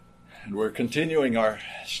And we're continuing our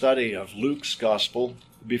study of Luke's Gospel.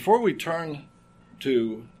 Before we turn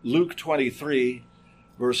to Luke 23,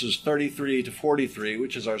 verses 33 to 43,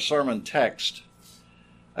 which is our sermon text,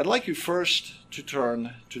 I'd like you first to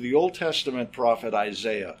turn to the Old Testament prophet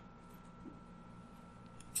Isaiah,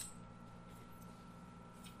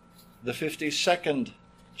 the 52nd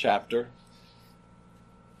chapter,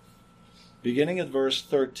 beginning at verse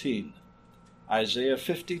 13. Isaiah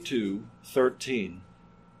 52:13.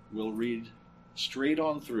 We'll read straight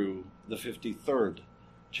on through the 53rd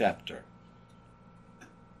chapter.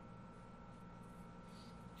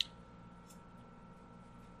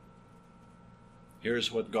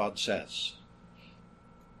 Here's what God says.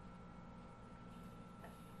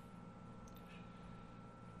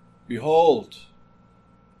 Behold,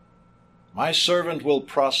 my servant will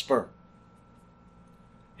prosper.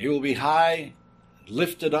 He will be high,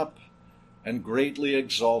 lifted up, and greatly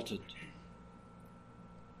exalted.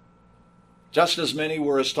 Just as many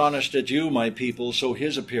were astonished at you, my people, so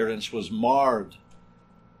his appearance was marred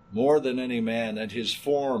more than any man, and his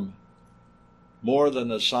form more than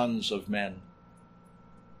the sons of men.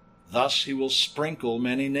 Thus he will sprinkle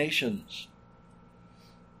many nations.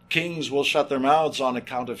 Kings will shut their mouths on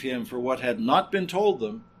account of him, for what had not been told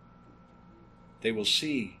them, they will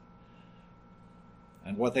see,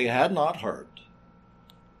 and what they had not heard,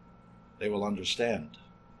 they will understand.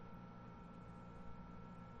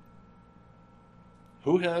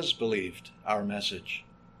 Who has believed our message?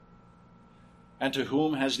 And to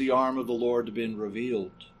whom has the arm of the Lord been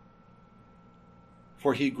revealed?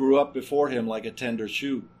 For he grew up before him like a tender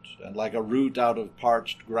shoot, and like a root out of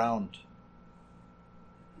parched ground.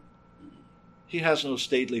 He has no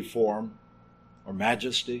stately form or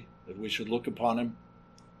majesty that we should look upon him,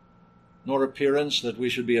 nor appearance that we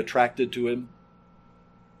should be attracted to him.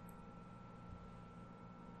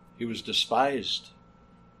 He was despised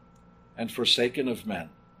and forsaken of men,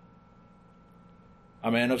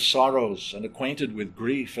 a man of sorrows and acquainted with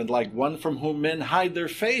grief, and like one from whom men hide their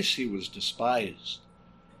face, he was despised.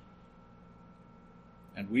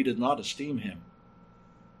 And we did not esteem him.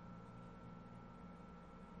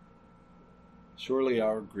 Surely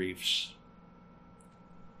our griefs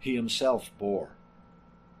he himself bore,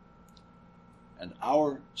 and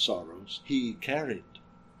our sorrows he carried.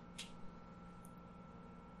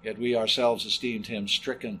 Yet we ourselves esteemed him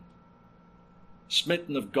stricken,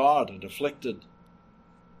 smitten of God, and afflicted.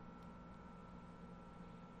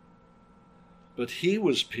 But he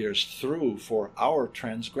was pierced through for our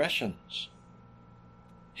transgressions.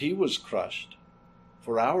 He was crushed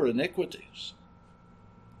for our iniquities.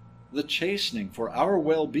 The chastening for our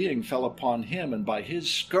well-being fell upon him, and by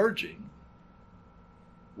his scourging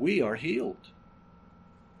we are healed.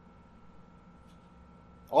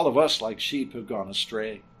 All of us, like sheep, have gone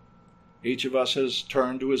astray. Each of us has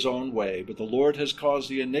turned to his own way, but the Lord has caused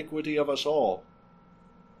the iniquity of us all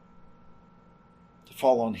to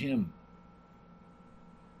fall on him.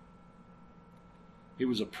 He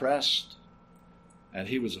was oppressed, and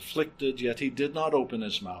he was afflicted, yet he did not open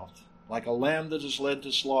his mouth. Like a lamb that is led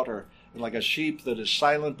to slaughter, and like a sheep that is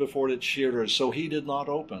silent before its shearers, so he did not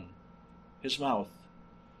open his mouth.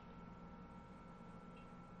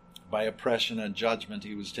 By oppression and judgment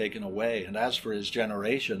he was taken away. And as for his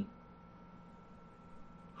generation,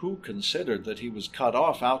 who considered that he was cut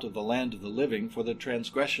off out of the land of the living for the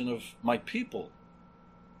transgression of my people,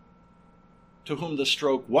 to whom the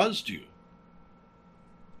stroke was due?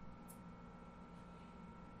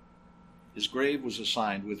 His grave was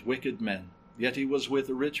assigned with wicked men, yet he was with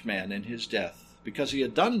a rich man in his death, because he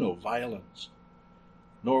had done no violence,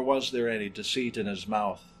 nor was there any deceit in his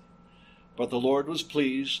mouth. But the Lord was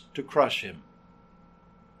pleased to crush him,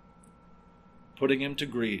 putting him to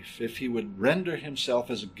grief. If he would render himself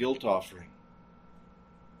as a guilt offering,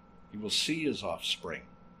 he will see his offspring.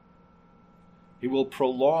 He will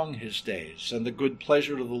prolong his days, and the good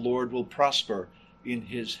pleasure of the Lord will prosper in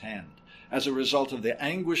his hand. As a result of the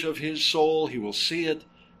anguish of his soul, he will see it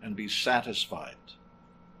and be satisfied.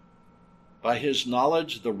 By his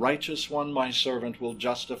knowledge, the righteous one, my servant, will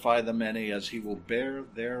justify the many, as he will bear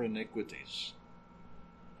their iniquities.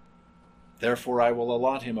 Therefore I will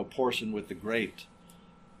allot him a portion with the great,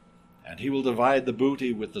 and he will divide the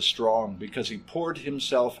booty with the strong, because he poured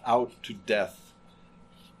himself out to death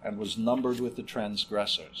and was numbered with the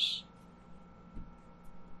transgressors.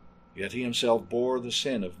 Yet he himself bore the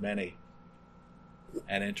sin of many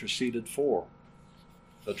and interceded for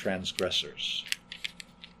the transgressors.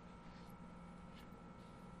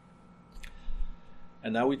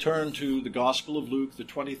 And now we turn to the Gospel of Luke, the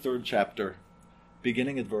 23rd chapter,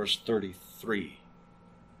 beginning at verse 33.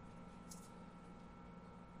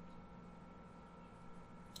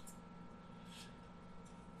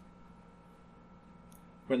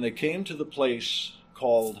 When they came to the place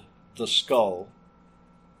called the Skull,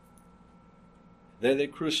 there they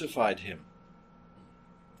crucified him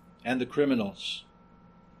and the criminals,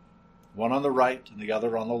 one on the right and the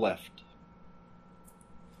other on the left.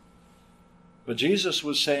 But Jesus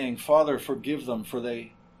was saying, Father, forgive them, for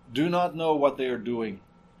they do not know what they are doing.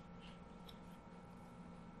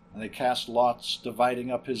 And they cast lots, dividing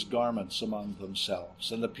up his garments among themselves.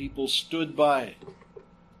 And the people stood by,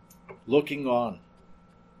 looking on.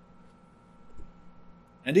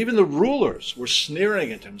 And even the rulers were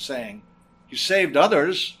sneering at him, saying, He saved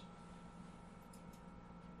others.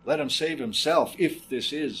 Let him save himself, if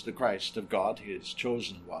this is the Christ of God, his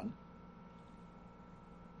chosen one.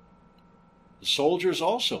 The soldiers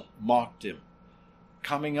also mocked him,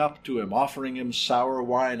 coming up to him, offering him sour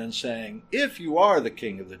wine, and saying, If you are the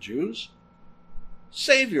King of the Jews,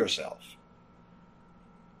 save yourself.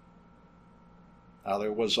 Now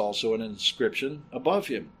there was also an inscription above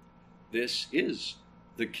him, This is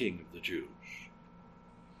the King of the Jews.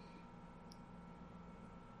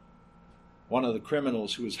 One of the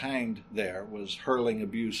criminals who was hanged there was hurling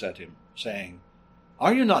abuse at him, saying,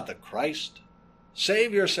 Are you not the Christ?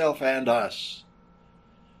 Save yourself and us.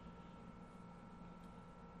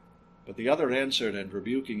 But the other answered and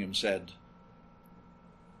rebuking him said,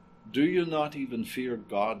 Do you not even fear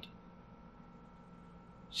God?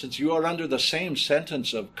 Since you are under the same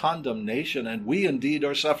sentence of condemnation, and we indeed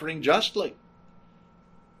are suffering justly.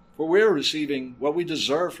 For we are receiving what we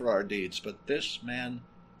deserve for our deeds, but this man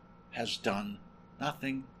has done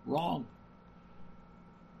nothing wrong.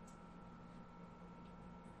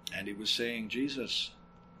 And he was saying, Jesus,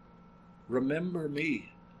 remember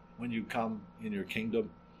me when you come in your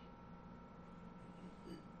kingdom.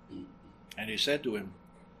 And he said to him,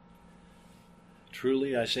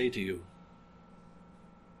 Truly I say to you,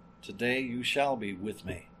 today you shall be with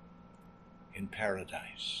me in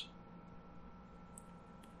paradise.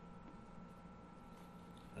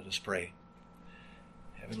 Let us pray.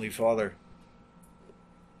 Heavenly Father,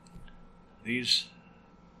 these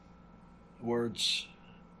words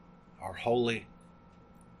are holy,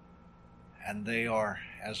 and they are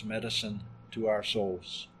as medicine to our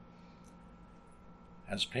souls.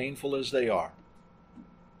 As painful as they are,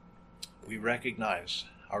 we recognize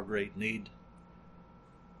our great need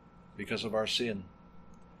because of our sin,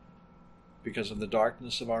 because of the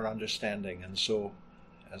darkness of our understanding. And so,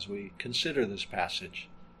 as we consider this passage,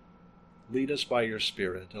 lead us by your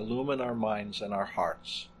Spirit, illumine our minds and our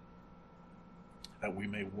hearts, that we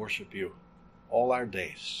may worship you all our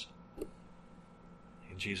days.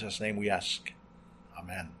 In Jesus' name we ask.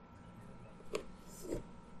 Amen.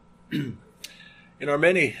 In our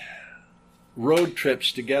many road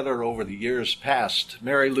trips together over the years past,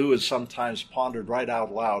 Mary Lou has sometimes pondered right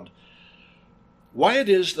out loud why it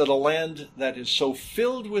is that a land that is so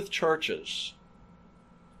filled with churches,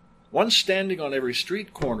 one standing on every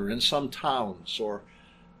street corner in some towns, or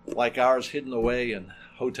like ours hidden away in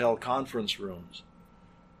hotel conference rooms,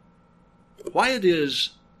 why it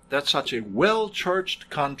is that such a well-churched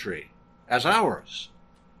country as ours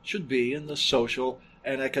should be in the social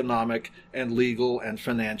and economic and legal and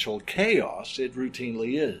financial chaos it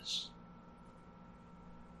routinely is.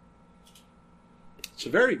 It's a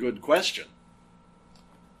very good question.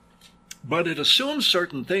 But it assumes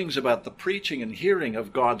certain things about the preaching and hearing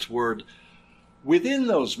of God's word within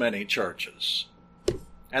those many churches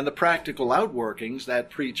and the practical outworkings that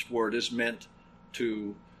preached word is meant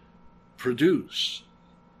to produce.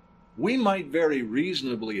 We might very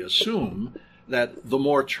reasonably assume that the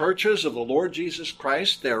more churches of the Lord Jesus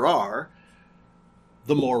Christ there are,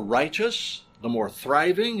 the more righteous, the more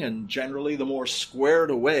thriving, and generally the more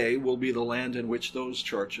squared away will be the land in which those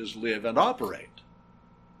churches live and operate.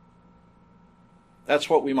 That's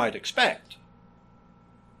what we might expect.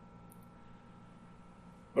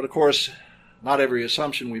 But of course, not every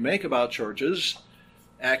assumption we make about churches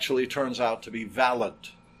actually turns out to be valid.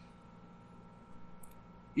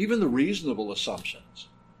 Even the reasonable assumptions.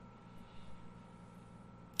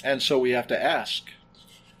 And so we have to ask,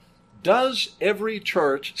 does every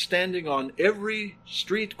church standing on every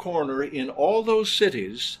street corner in all those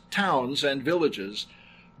cities, towns, and villages,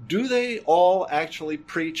 do they all actually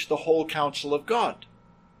preach the whole counsel of God?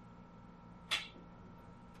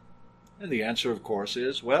 And the answer, of course,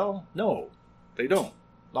 is, well, no, they don't.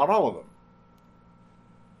 Not all of them.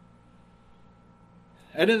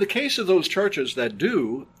 And in the case of those churches that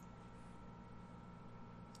do,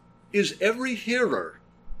 is every hearer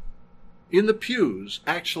in the pews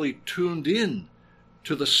actually tuned in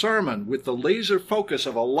to the sermon with the laser focus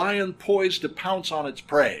of a lion poised to pounce on its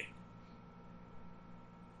prey?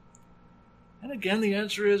 And again, the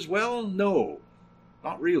answer is, well, no,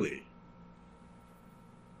 Not really.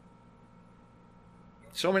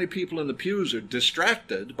 So many people in the pews are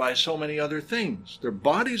distracted by so many other things. Their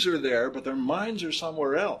bodies are there, but their minds are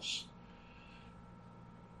somewhere else.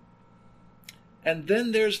 And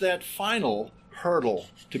then there's that final hurdle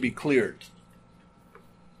to be cleared.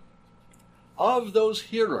 Of those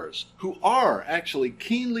hearers who are actually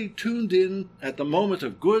keenly tuned in at the moment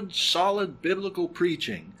of good, solid biblical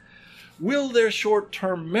preaching, will their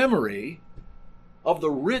short-term memory of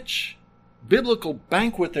the rich biblical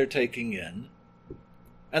banquet they're taking in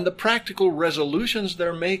and the practical resolutions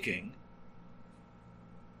they're making,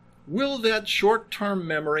 will that short-term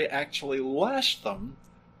memory actually last them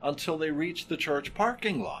until they reach the church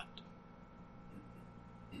parking lot?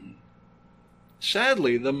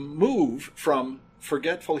 Sadly, the move from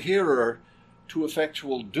forgetful hearer to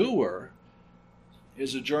effectual doer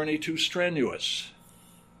is a journey too strenuous,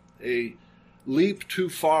 a leap too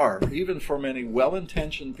far, even for many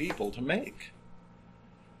well-intentioned people to make.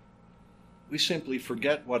 We simply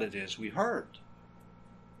forget what it is we heard.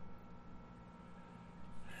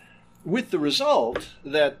 With the result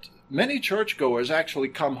that many churchgoers actually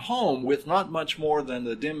come home with not much more than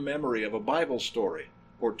the dim memory of a Bible story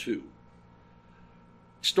or two.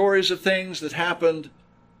 Stories of things that happened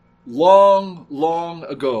long, long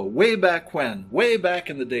ago, way back when, way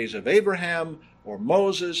back in the days of Abraham or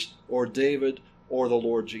Moses or David or the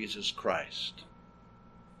Lord Jesus Christ.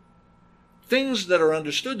 Things that are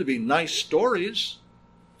understood to be nice stories,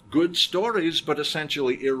 good stories, but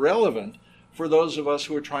essentially irrelevant for those of us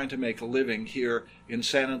who are trying to make a living here in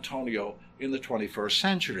San Antonio in the 21st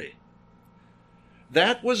century.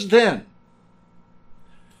 That was then.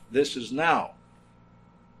 This is now.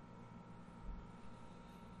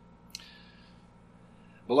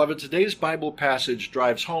 Beloved, today's Bible passage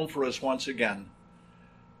drives home for us once again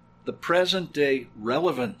the present-day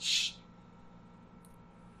relevance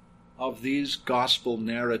of these gospel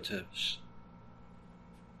narratives.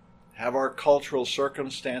 Have our cultural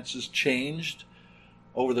circumstances changed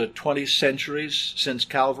over the 20 centuries since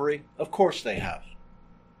Calvary? Of course they have.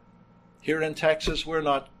 Here in Texas, we're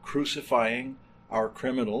not crucifying our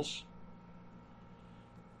criminals.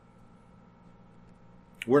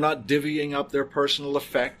 We're not divvying up their personal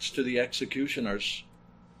effects to the executioners.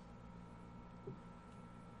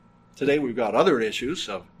 Today we've got other issues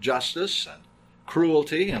of justice and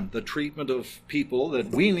cruelty and the treatment of people that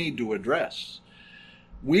we need to address.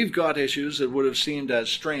 We've got issues that would have seemed as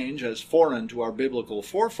strange, as foreign to our biblical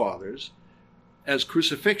forefathers, as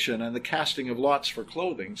crucifixion and the casting of lots for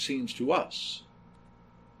clothing seems to us.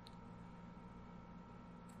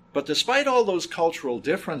 But despite all those cultural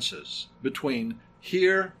differences between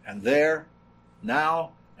here and there,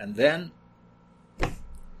 now and then,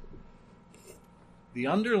 the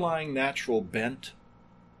underlying natural bent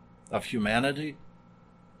of humanity,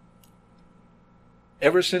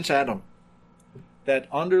 ever since Adam, that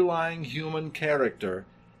underlying human character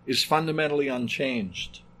is fundamentally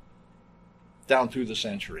unchanged down through the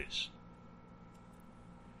centuries.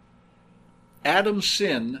 Adam's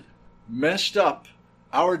sin messed up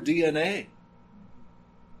our DNA.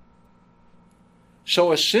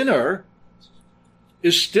 So a sinner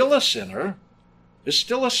is still a sinner,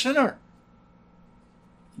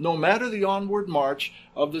 no matter the onward march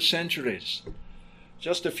of the centuries.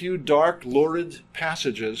 Just a few dark, lurid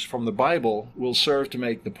passages from the Bible will serve to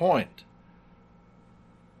make the point.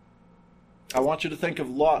 I want you to think of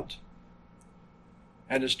Lot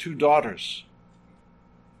and his two daughters,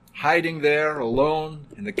 hiding there alone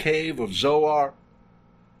in the cave of Zoar,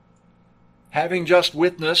 having just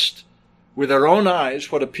witnessed with their own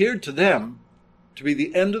eyes what appeared to them to be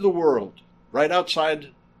the end of the world, right outside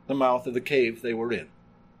the mouth of the cave they were in.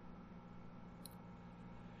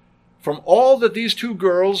 From all that these two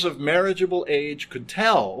girls of marriageable age could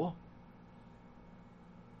tell,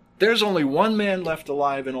 there's only one man left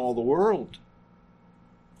alive in all the world.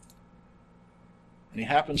 And he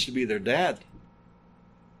happens to be their dad.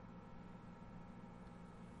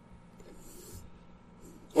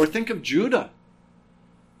 Or think of Judah,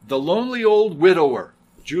 the lonely old widower,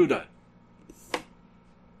 Judah,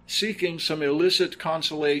 seeking some illicit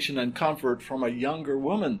consolation and comfort from a younger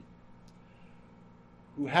woman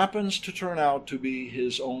who happens to turn out to be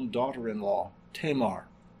his own daughter-in-law, Tamar,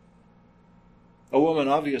 a woman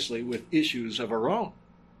obviously with issues of her own.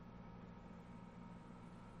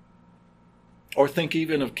 Or think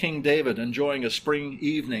even of King David enjoying a spring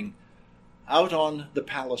evening out on the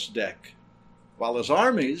palace deck, while his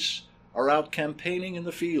armies are out campaigning in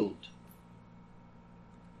the field.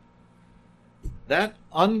 That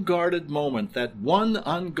unguarded moment, that one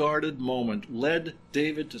unguarded moment, led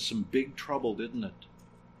David to some big trouble, didn't it?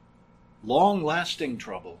 long-lasting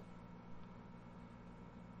trouble.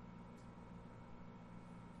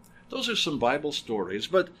 Those are some Bible stories,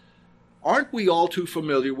 but aren't we all too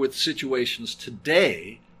familiar with situations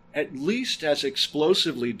today, at least as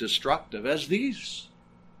explosively destructive as these?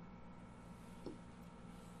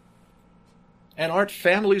 And aren't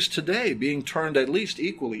families today being turned at least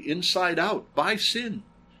equally inside out by sin?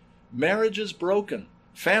 Marriages broken,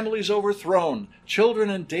 families overthrown, children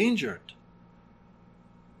endangered.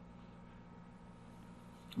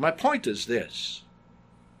 My point is this.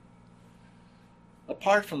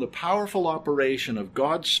 Apart from the powerful operation of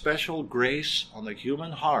God's special grace on the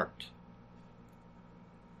human heart,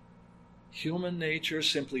 human nature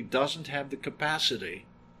simply doesn't have the capacity,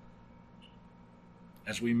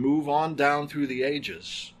 as we move on down through the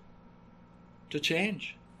ages, to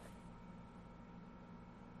change.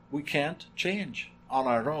 We can't change on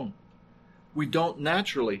our own. We don't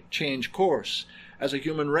naturally change course. As a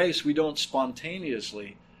human race, we don't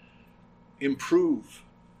spontaneously improve,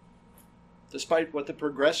 despite what the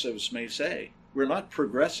progressives may say. We're not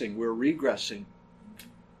progressing, we're regressing.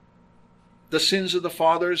 The sins of the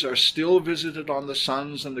fathers are still visited on the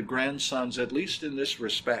sons and the grandsons, at least in this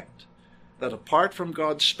respect, that apart from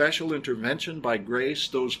God's special intervention by grace,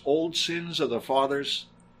 those old sins of the fathers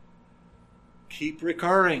keep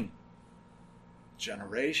recurring,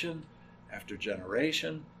 generation after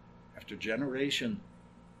generation after generation.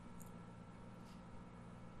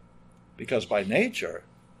 Because by nature,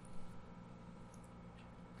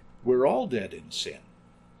 we're all dead in sin.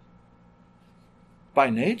 By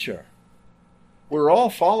nature, we're all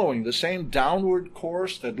following the same downward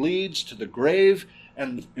course that leads to the grave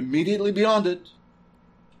and immediately beyond it,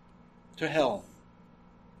 to hell.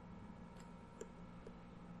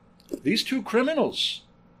 These two criminals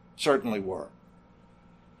certainly were.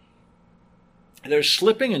 They're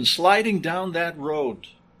slipping and sliding down that road.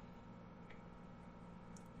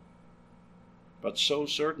 But so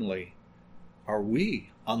certainly are we,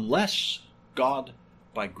 unless God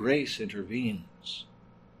by grace intervenes.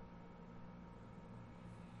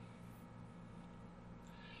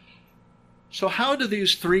 So how do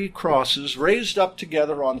these three crosses raised up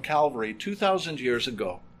together on Calvary 2,000 years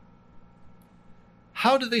ago,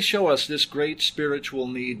 how do they show us this great spiritual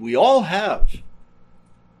need we all have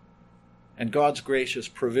and God's gracious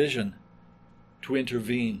provision to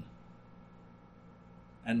intervene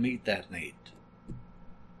and meet that need?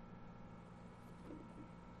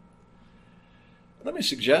 Let me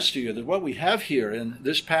suggest to you that what we have here in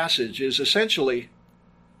this passage is essentially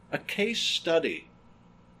a case study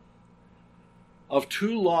of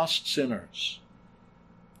two lost sinners.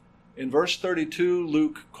 In verse 32,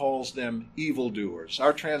 Luke calls them evildoers.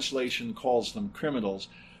 Our translation calls them criminals,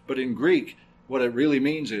 but in Greek, what it really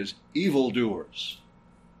means is evildoers.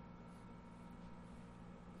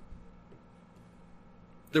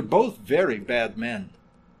 They're both very bad men.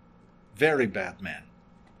 Very bad men.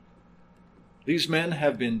 These men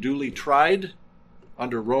have been duly tried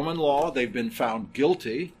under Roman law. They've been found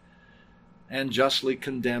guilty and justly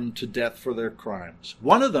condemned to death for their crimes.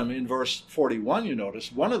 One of them, in verse 41, you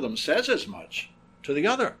notice, one of them says as much to the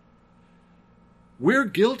other. We're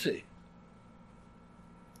guilty.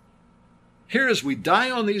 Here, as we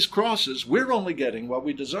die on these crosses, we're only getting what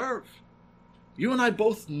we deserve. You and I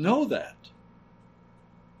both know that.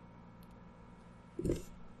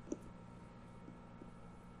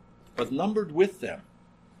 But numbered with them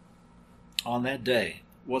on that day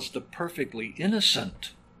was the perfectly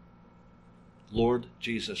innocent Lord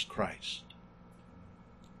Jesus Christ.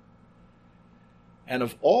 And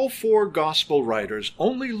of all four gospel writers,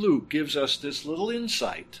 only Luke gives us this little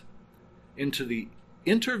insight into the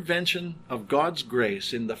intervention of God's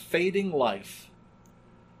grace in the fading life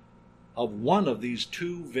of one of these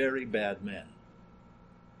two very bad men.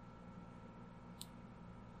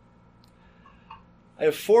 I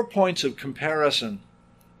have 4 points of comparison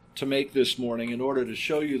to make this morning in order to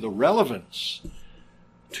show you the relevance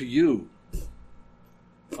to you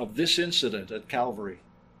of this incident at Calvary,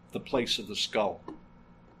 the place of the skull.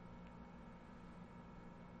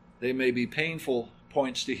 They may be painful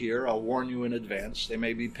points to hear. I'll warn you in advance. They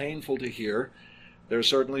may be painful to hear. They're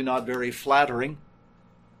certainly not very flattering.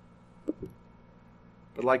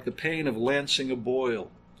 But like the pain of lancing a boil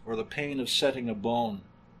or the pain of setting a bone,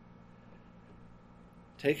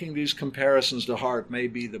 taking these comparisons to heart may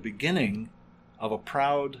be the beginning of a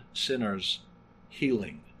proud sinner's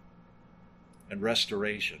healing and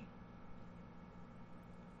restoration.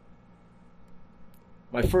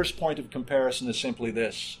 My first point of comparison is simply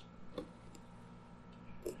this.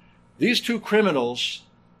 These two criminals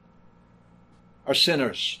are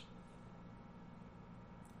sinners.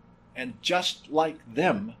 And just like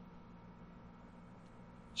them,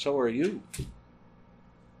 So are you.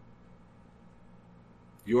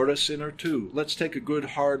 You're a sinner too. Let's take a good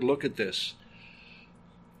hard look at this.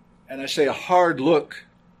 And I say a hard look,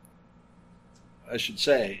 I should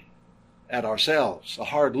say, at ourselves. A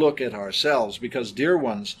hard look at ourselves, because, dear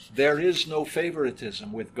ones, there is no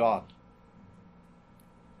favoritism with God.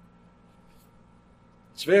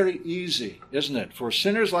 It's very easy, isn't it, for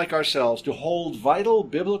sinners like ourselves to hold vital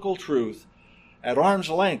biblical truth at arm's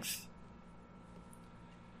length.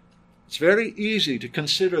 It's very easy to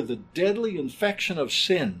consider the deadly infection of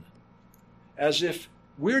sin as if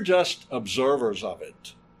we're just observers of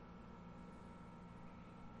it.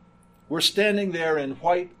 We're standing there in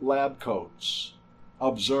white lab coats,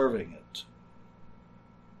 observing it.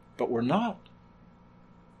 But we're not.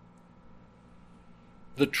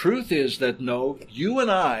 The truth is that no, you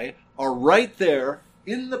and I are right there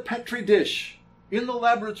in the Petri dish, in the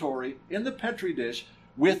laboratory, in the Petri dish,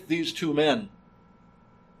 with these two men.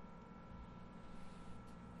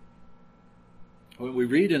 When we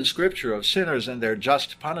read in Scripture of sinners and their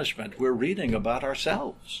just punishment, we're reading about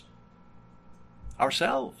ourselves.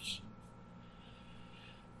 Ourselves.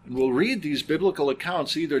 And we'll read these biblical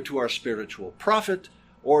accounts either to our spiritual profit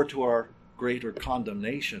or to our greater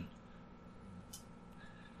condemnation.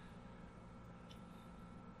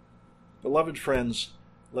 Beloved friends,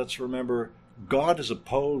 let's remember, God is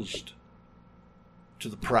opposed to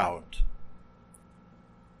the proud,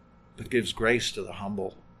 but gives grace to the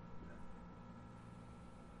humble.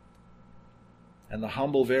 And the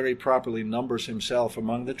humble very properly numbers himself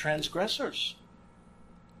among the transgressors,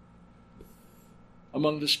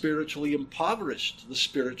 among the spiritually impoverished, the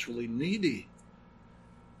spiritually needy,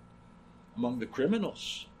 among the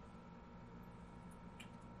criminals.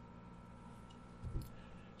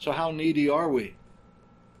 So how needy are we?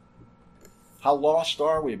 How lost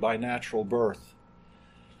are we by natural birth?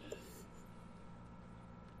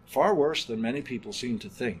 Far worse than many people seem to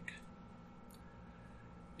think.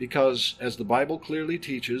 Because, as the Bible clearly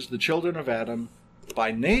teaches, the children of Adam,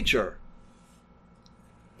 by nature,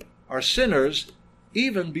 are sinners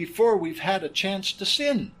even before we've had a chance to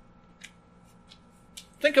sin.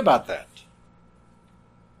 Think about that.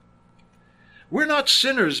 We're not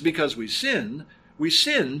sinners because we sin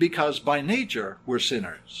because by nature we're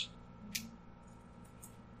sinners.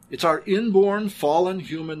 It's our inborn fallen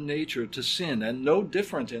human nature to sin, and no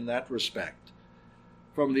different in that respect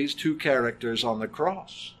from these two characters on the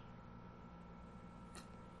cross.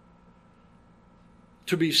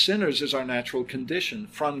 To be sinners is our natural condition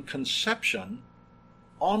from conception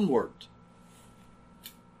onward.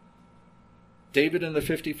 David in the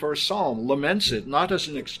 51st Psalm laments it not as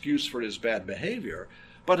an excuse for his bad behavior,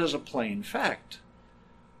 but as a plain fact.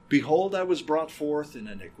 Behold, I was brought forth in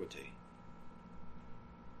iniquity,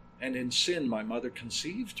 and in sin my mother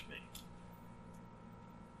conceived me.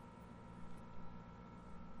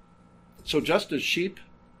 So just as sheep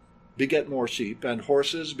beget more sheep, and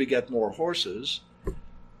horses beget more horses,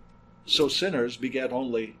 so sinners beget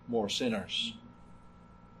only more sinners.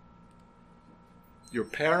 Your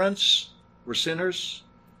parents were sinners.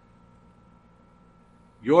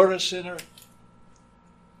 You're a sinner.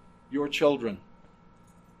 Your children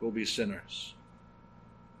will be sinners.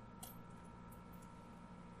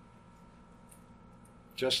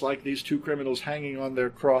 Just like these two criminals hanging on their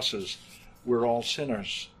crosses, we're all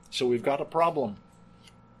sinners. So we've got a problem.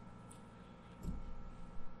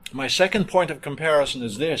 My second point of comparison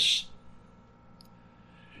is this.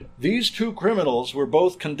 These two criminals were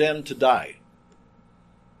both condemned to die.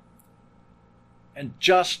 And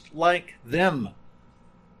just like them,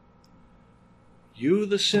 you,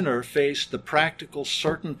 the sinner, face the practical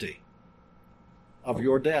certainty of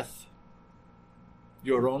your death,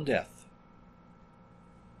 your own death.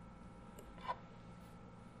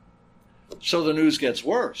 So the news gets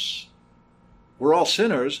worse. We're all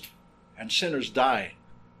sinners, and sinners die.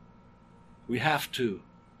 We have to.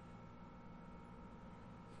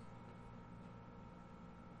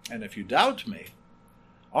 And if you doubt me,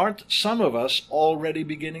 aren't some of us already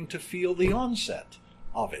beginning to feel the onset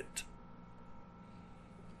of it?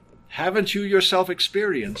 Haven't you yourself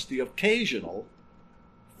experienced the occasional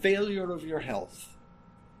failure of your health?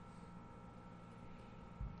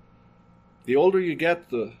 The older you get,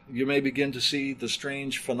 you may begin to see the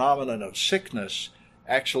strange phenomenon of sickness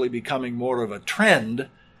actually becoming more of a trend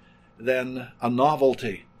than a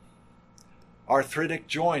novelty. Arthritic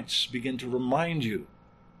joints begin to remind you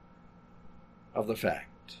of the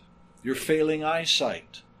fact. Your failing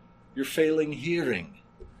eyesight, your failing hearing,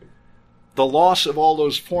 the loss of all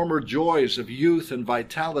those former joys of youth and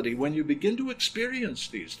vitality. When you begin to experience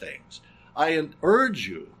these things, I urge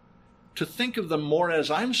you to think of them more as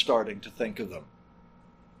I'm starting to think of them.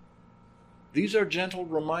 These are gentle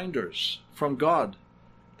reminders from God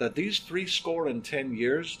that these 70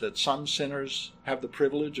 years that some sinners have the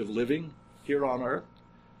privilege of living here on earth,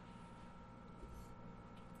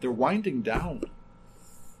 they're winding down.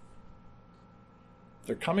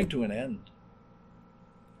 They're coming to an end.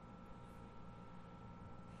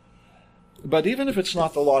 But even if it's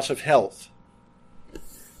not the loss of health,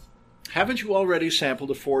 haven't you already sampled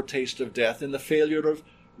a foretaste of death in the failure of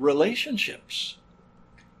relationships?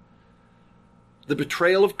 The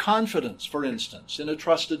betrayal of confidence, for instance, in a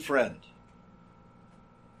trusted friend.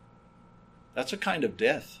 That's a kind of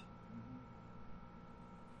death.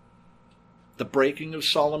 The breaking of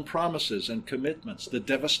solemn promises and commitments, the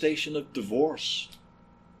devastation of divorce,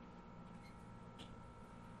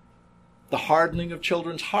 the hardening of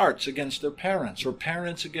children's hearts against their parents or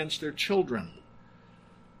parents against their children.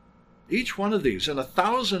 Each one of these and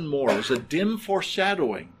 1,000 more is a dim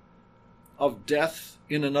foreshadowing of death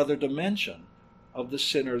in another dimension of the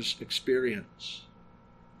sinner's experience.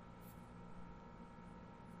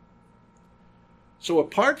 So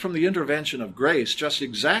apart from the intervention of grace, just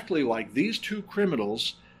exactly like these two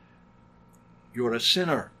criminals, you're a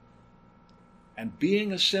sinner. And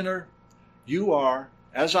being a sinner, you are,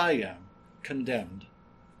 as I am, condemned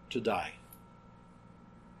to die.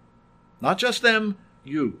 Not just them,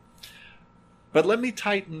 you. But let me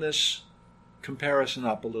tighten this comparison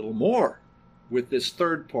up a little more with this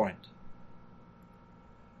third point.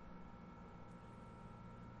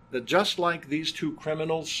 That just like these two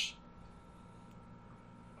criminals,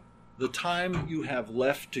 the time you have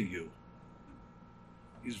left to you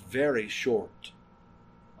is very short.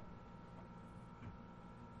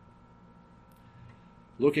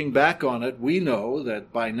 Looking back on it, we know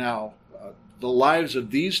that by now the lives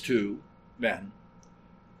of these two men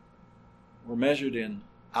were measured in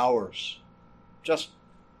hours, just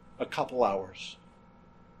a couple hours.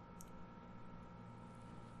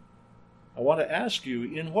 I want to ask you,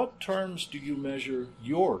 in what terms do you measure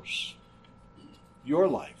yours, your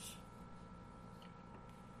life?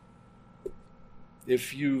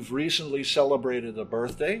 If you've recently celebrated a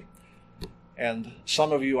birthday, and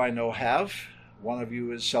some of you I know have, one of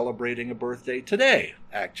you is celebrating a birthday today,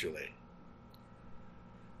 actually,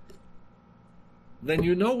 then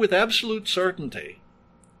you know with absolute certainty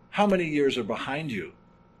how many years are behind you.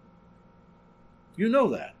 You know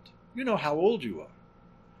that. You know how old you are.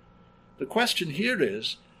 The question here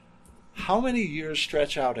is, how many years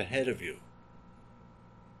stretch out ahead of you?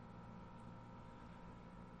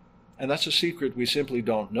 And that's a secret we simply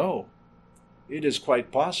don't know. It is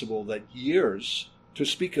quite possible that years, to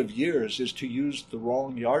speak of years, is to use the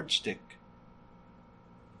wrong yardstick.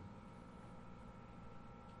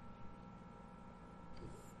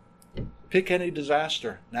 Pick any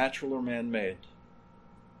disaster, natural or man-made.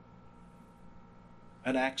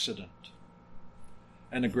 An accident,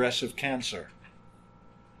 an aggressive cancer,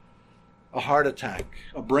 a heart attack,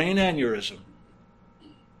 a brain aneurysm.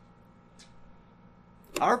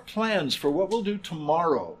 Our plans for what we'll do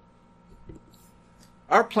tomorrow,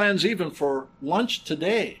 our plans even for lunch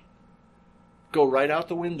today, go right out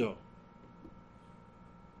the window.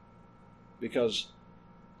 Because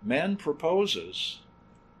man proposes,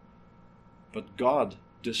 but God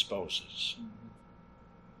disposes.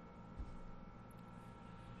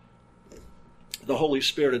 The Holy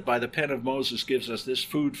Spirit, by the pen of Moses, gives us this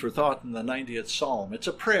food for thought in the 90th Psalm. It's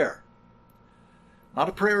a prayer. Not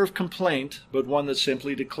a prayer of complaint, but one that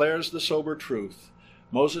simply declares the sober truth.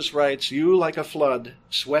 Moses writes, "You, like a flood,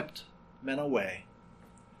 swept men away,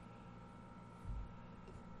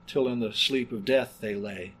 till in the sleep of death they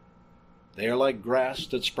lay. They are like grass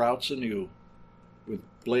that sprouts anew, with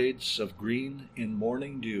blades of green in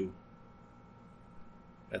morning dew.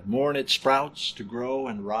 At morn it sprouts to grow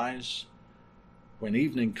and rise. When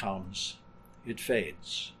evening comes, it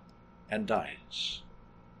fades and dies."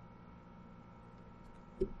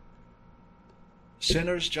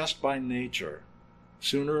 Sinners just by nature,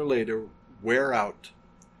 sooner or later, wear out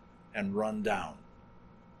and run down.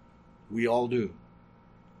 We all do.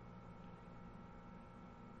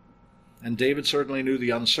 And David certainly knew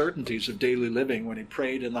the uncertainties of daily living when he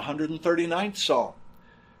prayed in the 139th Psalm.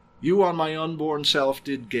 "You on my unborn self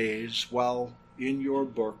did gaze, while in your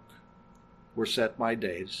book were set my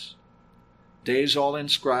days. Days all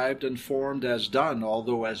inscribed and formed as done,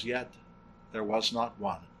 although as yet there was not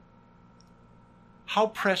one." How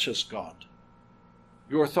precious, God,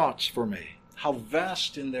 your thoughts for me, how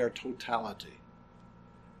vast in their totality.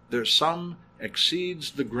 Their sum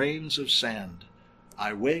exceeds the grains of sand.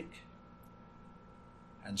 I wake,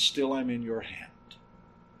 and still I'm in your hand.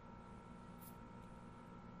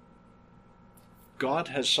 God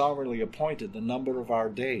has sovereignly appointed the number of our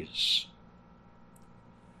days.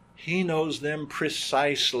 He knows them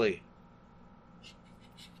precisely.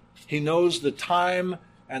 He knows the time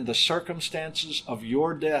and the circumstances of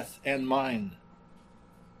your death and mine.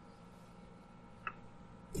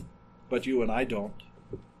 But you and I don't.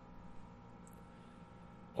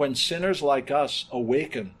 When sinners like us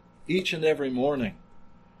awaken each and every morning,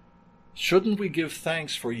 shouldn't we give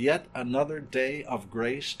thanks for yet another day of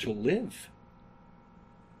grace to live?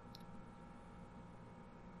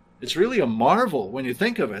 It's really a marvel, when you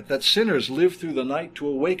think of it, that sinners live through the night to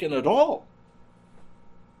awaken at all.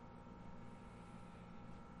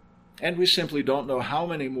 And we simply don't know how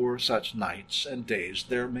many more such nights and days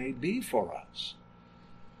there may be for us.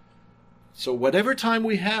 So whatever time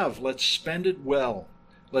we have, let's spend it well.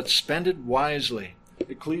 Let's spend it wisely.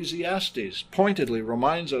 Ecclesiastes pointedly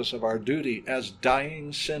reminds us of our duty as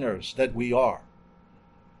dying sinners that we are.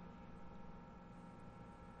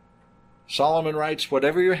 Solomon writes,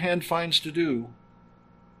 "Whatever your hand finds to do,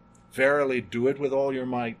 verily do it with all your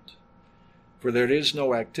might, for there is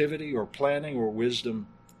no activity or planning or wisdom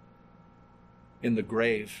in the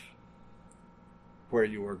grave where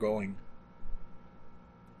you are going."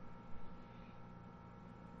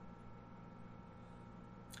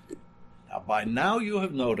 Now, by now you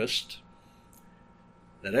have noticed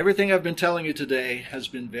that everything I've been telling you today has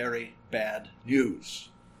been very bad news.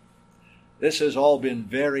 This has all been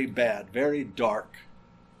very bad, very dark.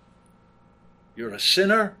 You're a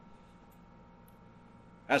sinner.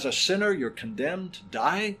 As a sinner, you're condemned to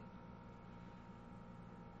die.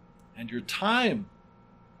 And your time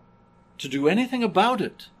to do anything about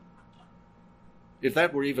it, if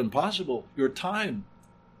that were even possible, your time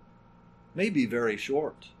may be very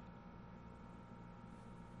short.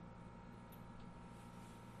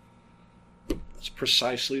 It's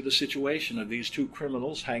precisely the situation of these two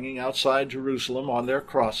criminals hanging outside Jerusalem on their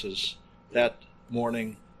crosses that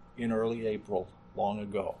morning in early April, long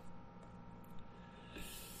ago.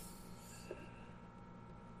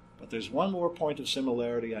 But there's one more point of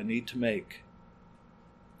similarity I need to make.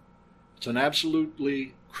 It's an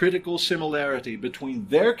absolutely critical similarity between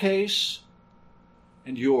their case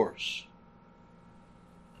and yours.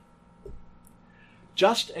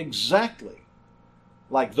 Just exactly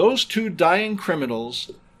like those two dying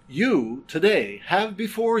criminals, you today have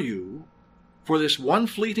before you, for this one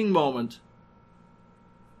fleeting moment,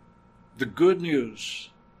 the good news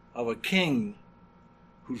of a king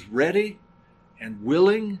who's ready and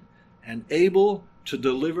willing and able to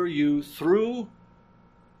deliver you through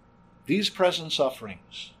these present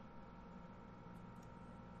sufferings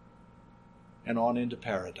and on into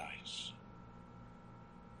paradise.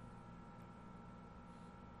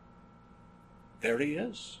 There he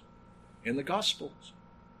is in the Gospels.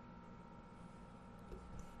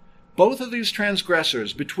 Both of these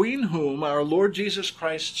transgressors, between whom our Lord Jesus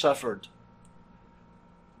Christ suffered,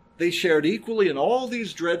 they shared equally in all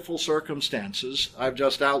these dreadful circumstances I've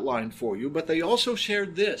just outlined for you, but they also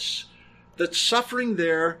shared this, that suffering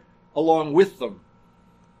there along with them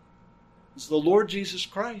is the Lord Jesus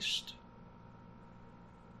Christ,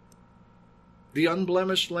 the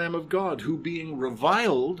unblemished Lamb of God, who being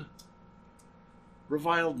reviled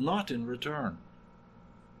not in return,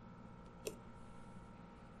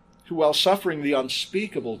 who while suffering the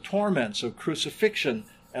unspeakable torments of crucifixion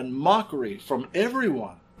and mockery from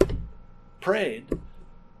everyone, prayed,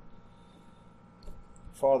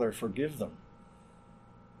 "Father, forgive them,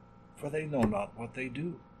 for they know not what they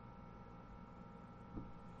do."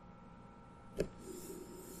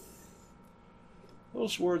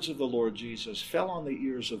 Those words of the Lord Jesus fell on the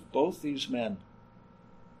ears of both these men,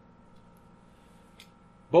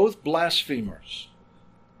 both blasphemers.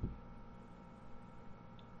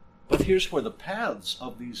 But here's where the paths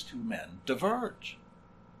of these two men diverge.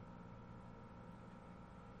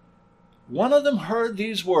 One of them heard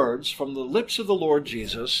these words from the lips of the Lord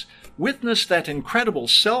Jesus, witnessed that incredible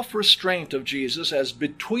self-restraint of Jesus as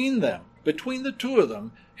between the two of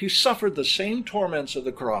them, he suffered the same torments of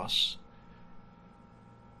the cross.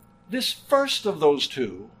 This first of those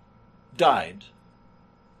two died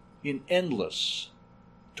in endless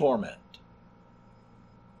torment.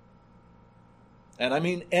 And I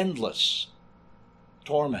mean endless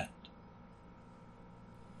torment.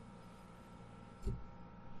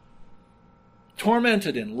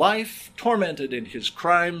 Tormented in life, tormented in his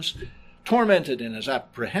crimes, tormented in his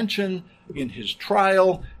apprehension, in his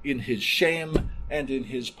trial, in his shame, and in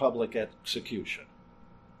his public execution.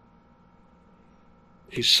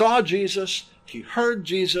 He saw Jesus, he heard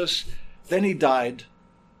Jesus, then he died,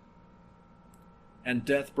 and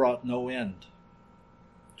death brought no end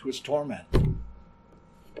to his torment.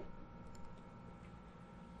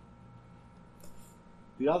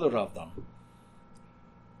 The other of them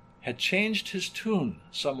had changed his tune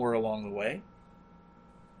somewhere along the way.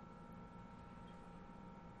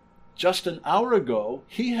 Just an hour ago,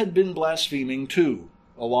 he had been blaspheming too,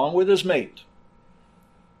 along with his mate.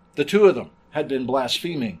 The two of them had been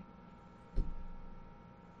blaspheming.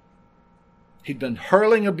 He'd been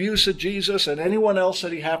hurling abuse at Jesus and anyone else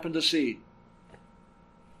that he happened to see.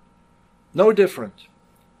 No different.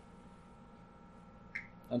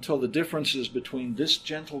 Until the differences between this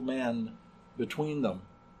gentle man between them,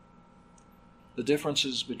 the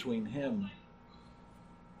differences between him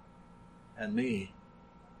and me,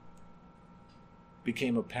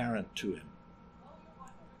 became apparent to him.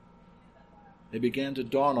 They began to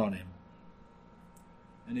dawn on him.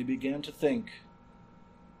 And he began to think,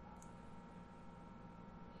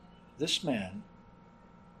 this man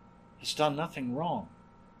has done nothing wrong.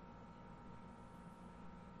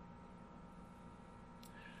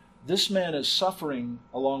 This man is suffering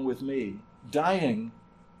along with me, dying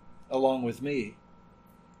along with me.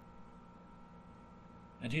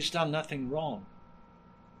 And he's done nothing wrong.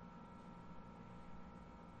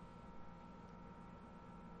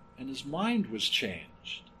 And his mind was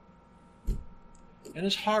changed. And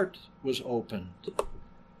his heart was opened.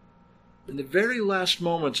 And the very last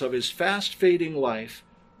moments of his fast-fading life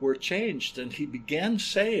were changed, and he began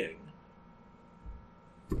saying,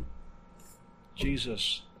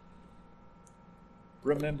 Jesus,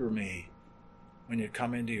 remember me when you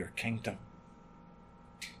come into your kingdom.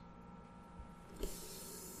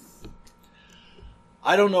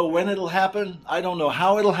 I don't know when it'll happen. I don't know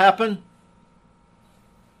how it'll happen.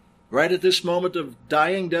 Right at this moment of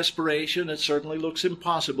dying desperation, it certainly looks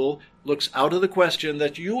impossible, looks out of the question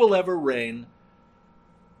that you will ever reign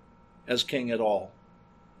as king at all.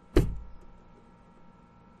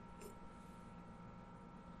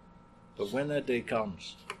 But when that day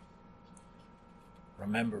comes,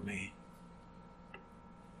 remember me.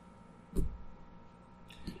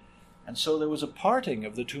 And so there was a parting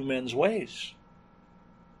of the two men's ways,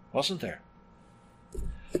 wasn't there?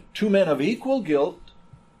 Two men of equal guilt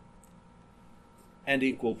and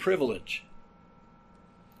equal privilege.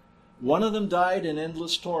 One of them died in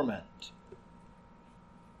endless torment.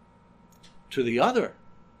 To the other,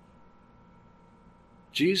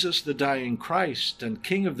 Jesus, the dying Christ and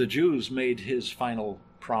King of the Jews, made his final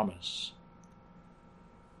promise.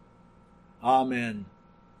 Amen,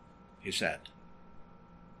 he said.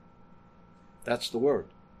 That's the word.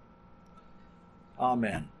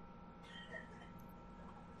 Amen.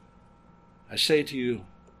 I say to you,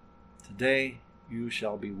 today you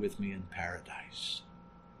shall be with me in paradise.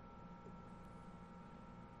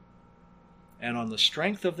 And on the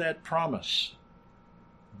strength of that promise,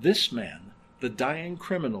 this man, the dying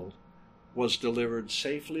criminal, was delivered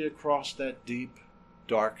safely across that deep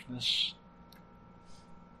darkness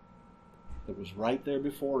that was right there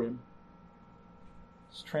before him.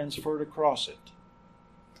 He's transferred across it,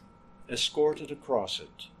 escorted across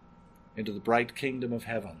it into the bright kingdom of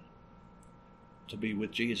heaven to be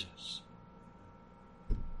with Jesus.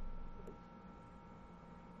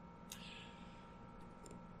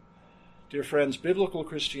 Dear friends, biblical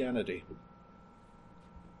Christianity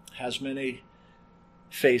has many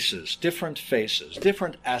faces, different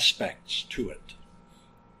aspects to it.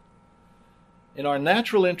 In our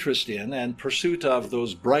natural interest in and pursuit of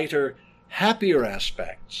those brighter, happier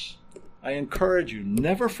aspects, I encourage you,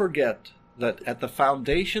 never forget that at the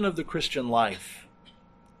foundation of the Christian life,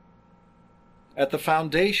 at the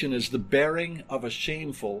foundation is the bearing of a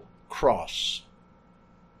shameful cross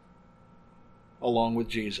along with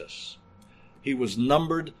Jesus. He was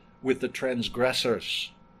numbered with the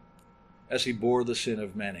transgressors as he bore the sin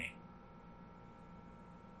of many.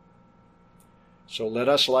 So let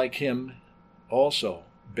us, like him, also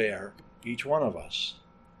bear, each one of us,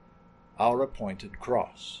 our appointed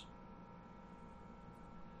cross.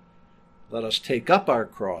 Let us take up our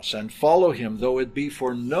cross and follow him, though it be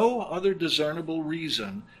for no other discernible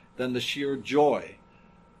reason than the sheer joy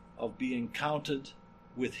of being counted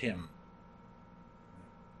with him.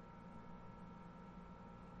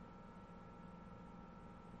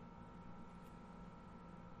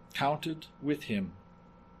 Counted with him,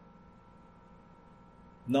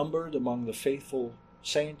 numbered among the faithful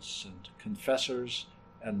saints and confessors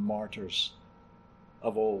and martyrs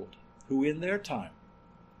of old, who in their time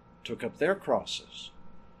took up their crosses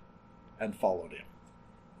and followed him.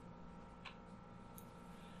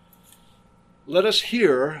 Let us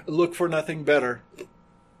here look for nothing better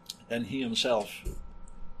than he himself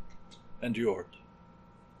endured.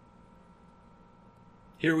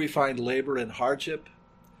 Here we find labor and hardship.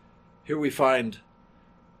 Here we find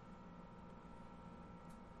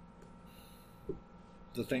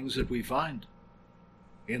the things that we find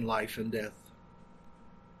in life and death.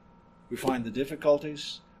 We find the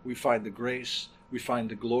difficulties, we find the grace, we find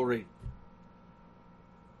the glory.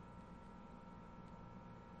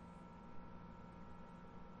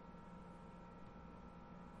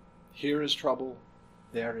 Here is trouble,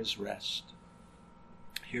 there is rest.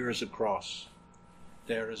 Here is a cross,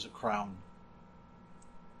 there is a crown.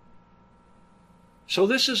 So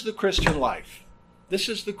this is the Christian life. This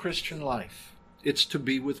is the Christian life. It's to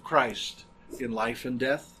be with Christ in life and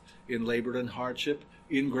death, in labor and hardship,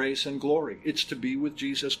 in grace and glory. It's to be with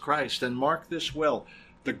Jesus Christ. And mark this well,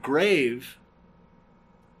 the grave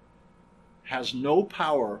has no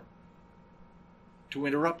power to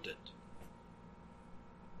interrupt it.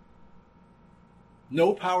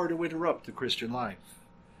 No power to interrupt the Christian life.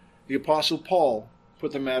 The Apostle Paul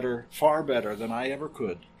put the matter far better than I ever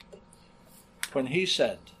could when he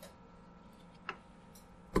said,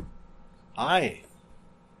 I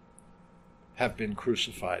have been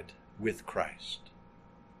crucified with Christ.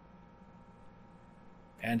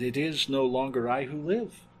 And it is no longer I who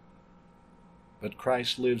live, but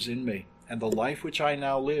Christ lives in me. And the life which I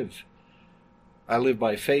now live, I live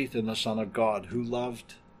by faith in the Son of God, who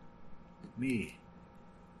loved me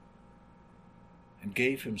and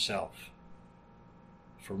gave himself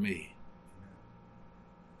for me.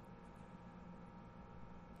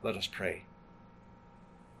 Let us pray.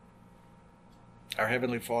 Our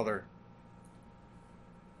Heavenly Father,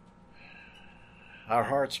 our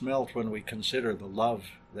hearts melt when we consider the love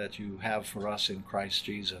that you have for us in Christ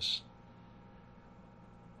Jesus.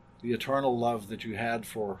 The eternal love that you had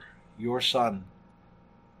for your Son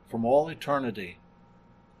from all eternity,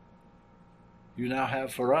 you now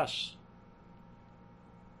have for us,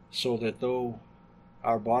 so that though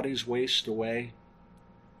our bodies waste away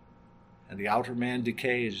and the outer man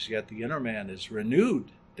decays, yet the inner man is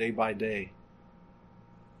renewed day by day.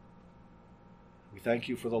 We thank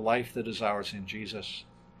you for the life that is ours in Jesus.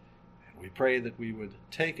 And we pray that we would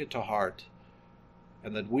take it to heart,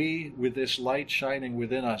 and that we, with this light shining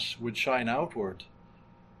within us, would shine outward,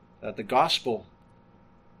 that the gospel,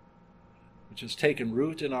 which has taken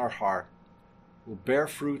root in our heart, will bear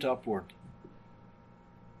fruit upward,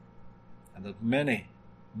 and that many,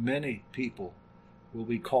 many people will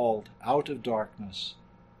be called out of darkness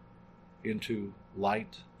into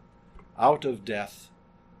light, out of death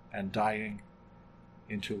and dying,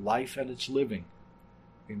 into life and its living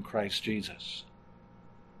in Christ Jesus.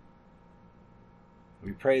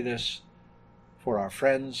 We pray this for our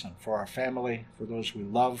friends and for our family, for those we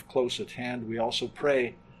love close at hand. We also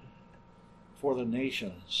pray for the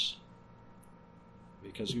nations,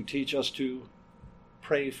 because you teach us to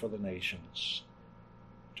pray for the nations,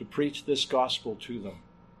 to preach this gospel to them.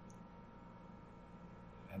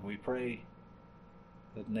 And we pray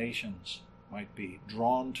that nations might be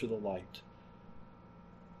drawn to the light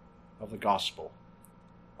of the gospel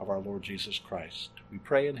of our Lord Jesus Christ. We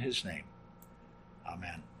pray in his name.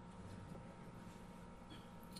 Amen.